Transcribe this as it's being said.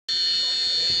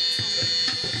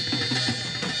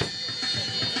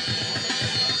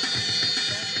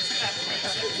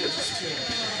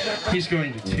He's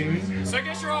going to tune. So I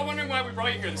guess you're all wondering why we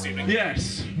brought you here this evening.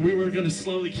 Yes, we were going to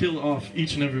slowly kill off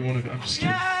each and every one of you. I'm just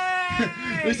kidding.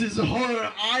 This is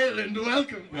Horror Island.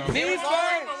 Welcome. No. It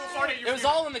was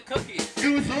all in the cookies.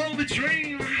 It was all the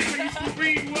dream. I used to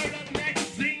read Word Up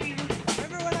magazine.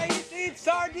 Remember when I used to eat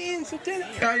sardines for dinner?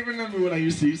 I remember when I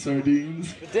used to eat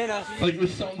sardines. For dinner. Like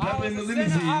with salt and pepper in the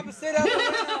limousine. limousine. Opposite of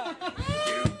the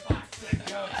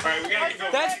Alright, we gotta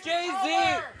go. That's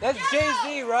Jay-Z. That's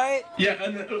Jay-Z, right? Yeah,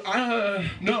 and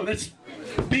no, that's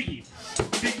Biggie.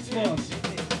 Biggie Smalls.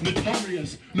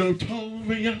 Notorious.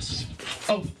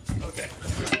 Oh, okay.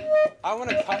 I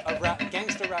want a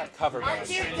gangster rap cover band. Aren't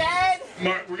you dead?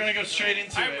 Mark, we're gonna go straight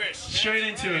into it. I wish. Straight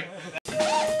into it.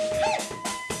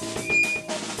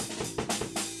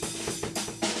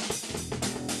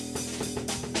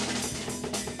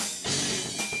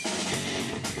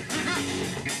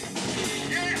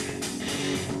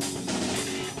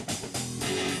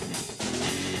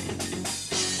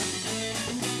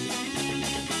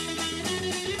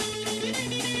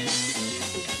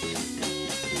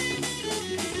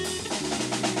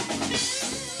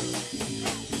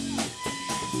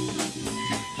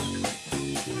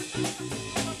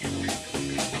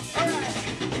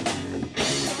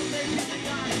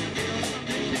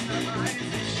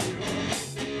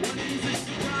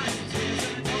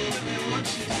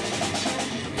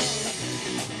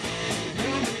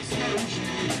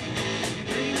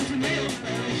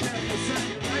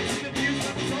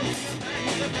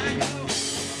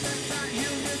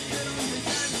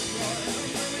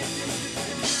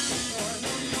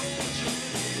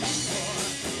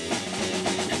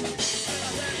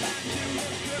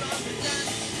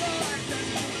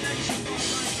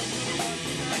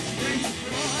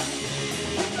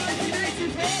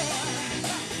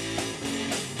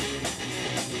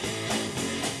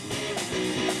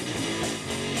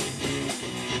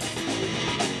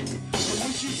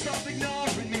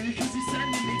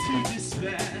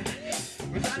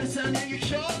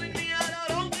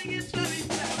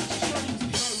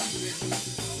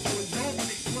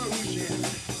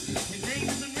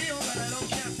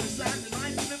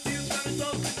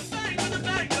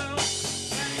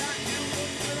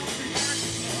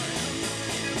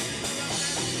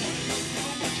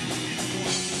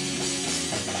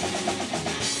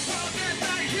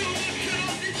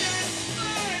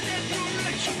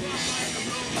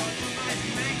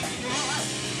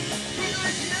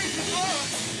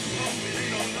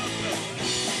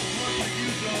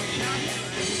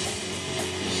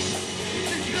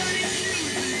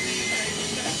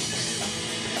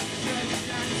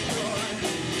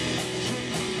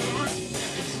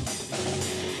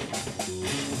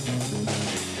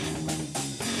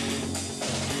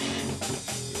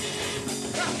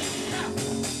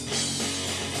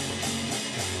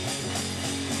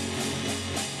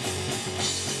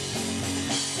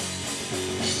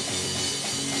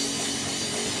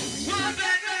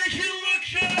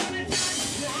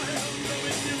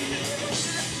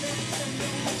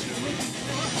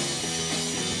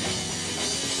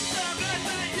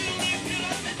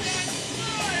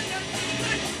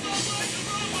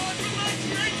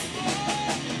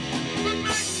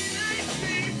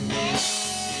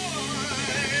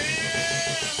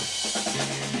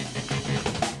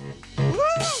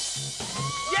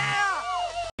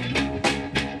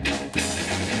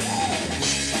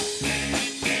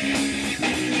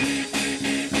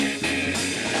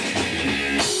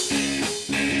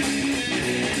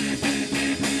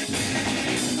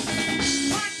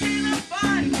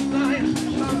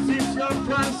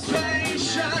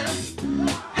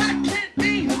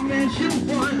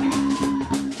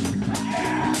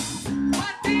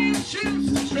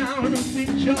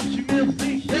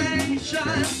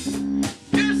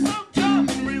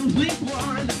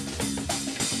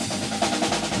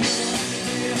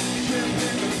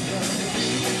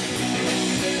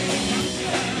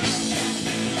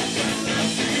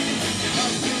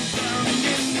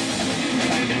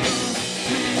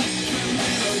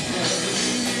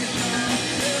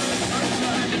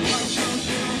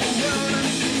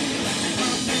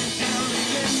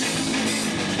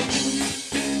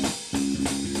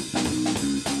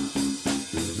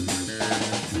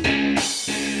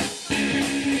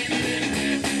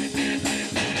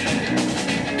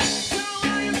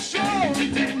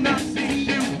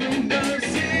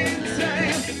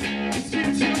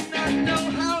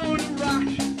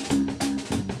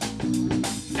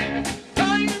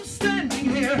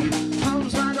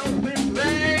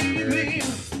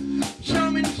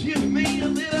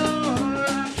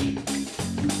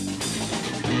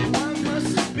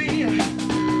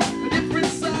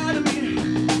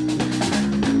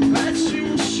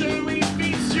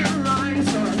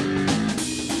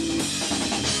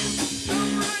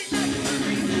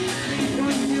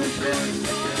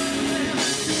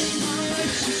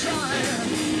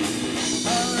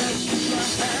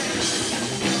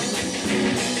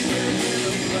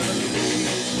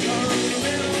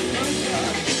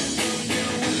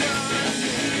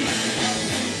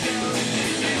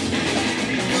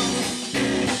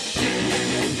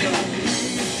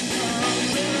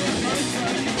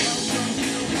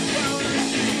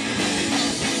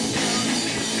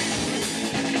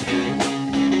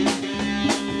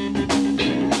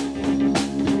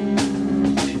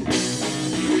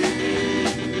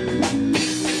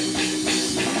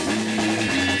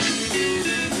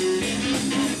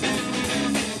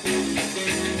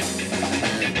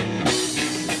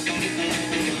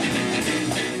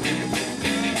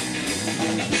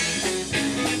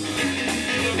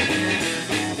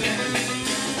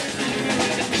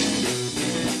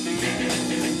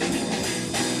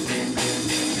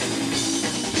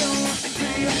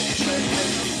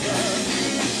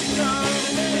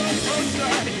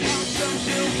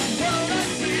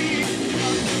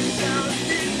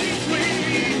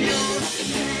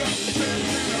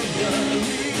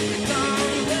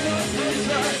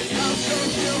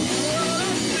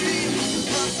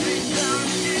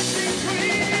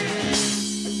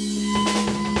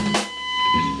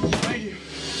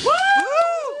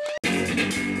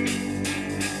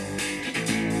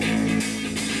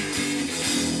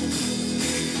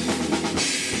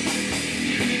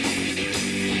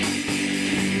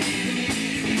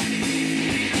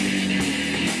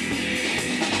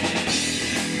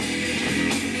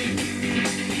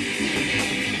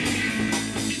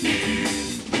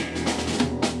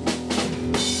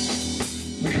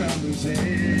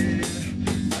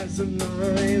 As the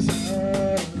noise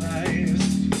arise,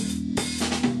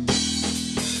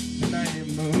 the night it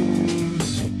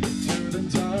moves through the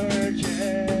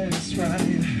darkest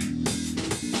ride.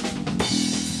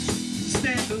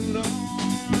 Stand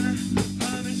alone,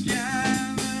 others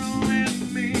gather with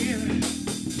me.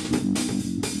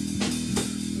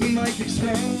 The mic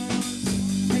explodes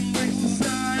and breaks the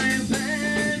silence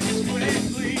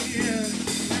quickly.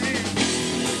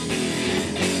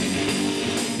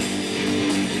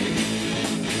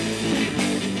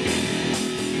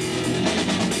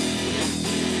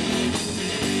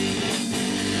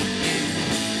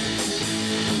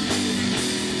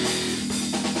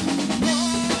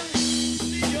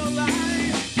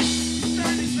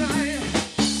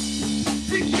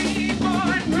 To keep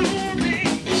on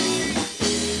moving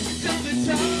till the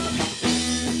top.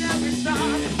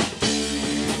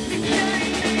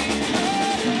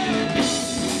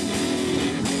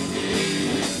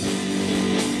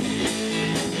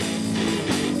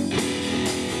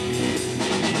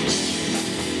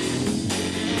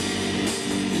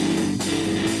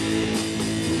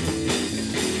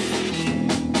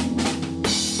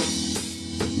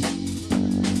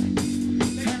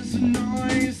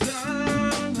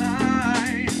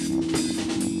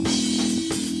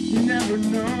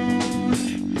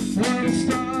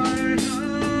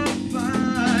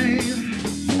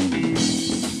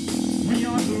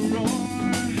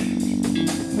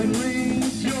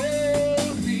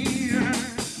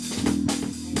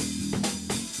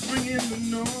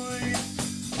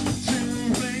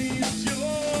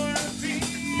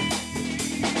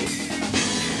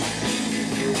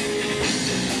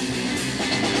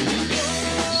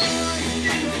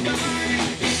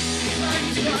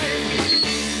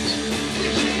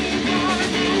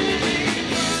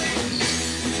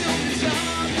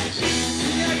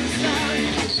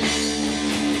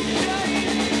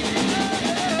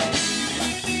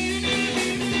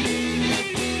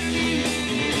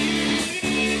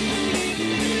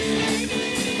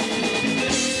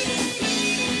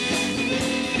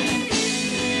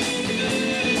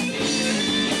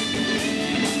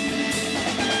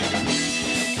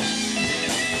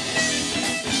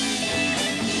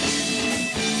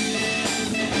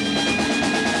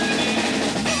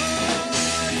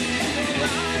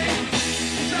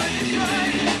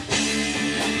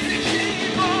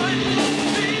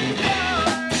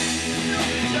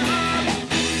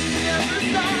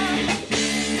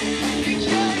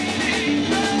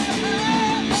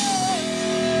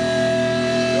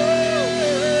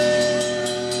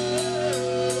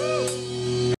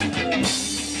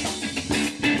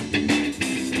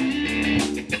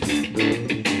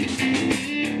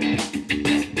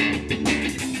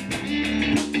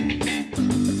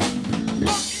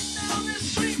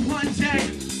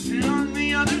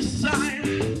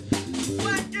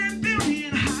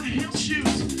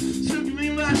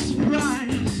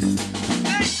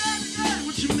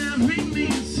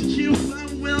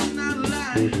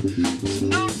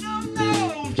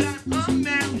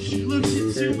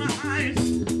 night.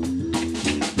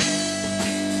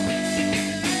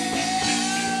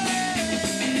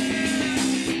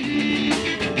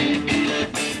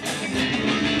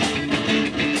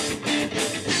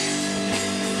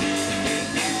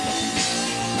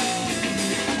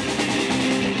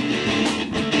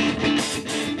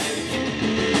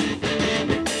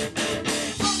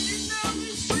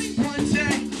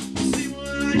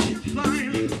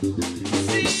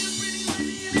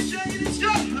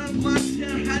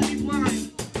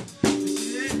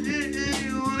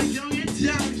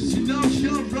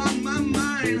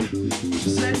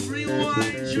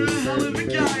 You're a hell of a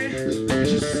guy,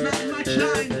 just not my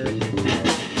kind.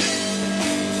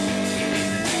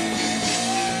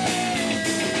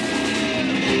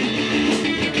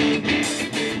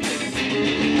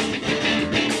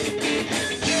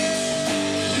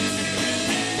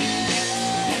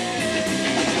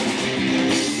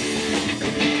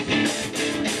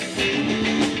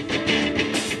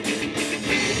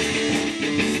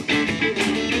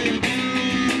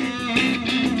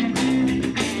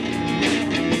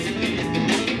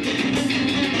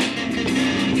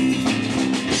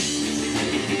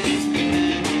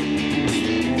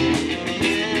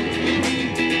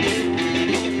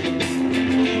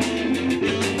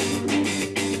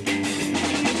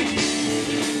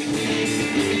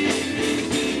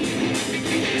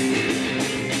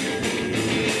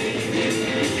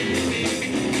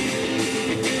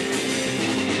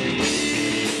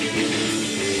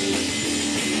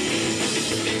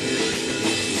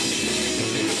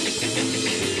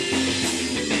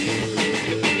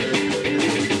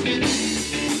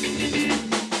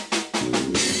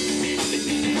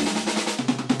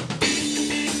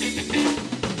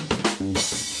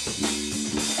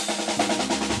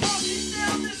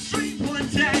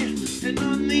 And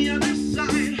on the other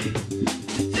side,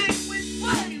 a thing with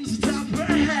flames atop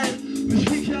her head, with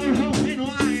pink or open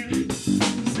wide.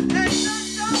 Said, hey,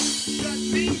 no, shut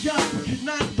me up, could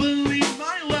not believe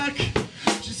my luck.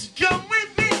 Just go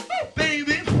with me, oh,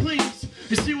 baby, please.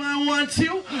 You see what I want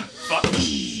to? Fuck.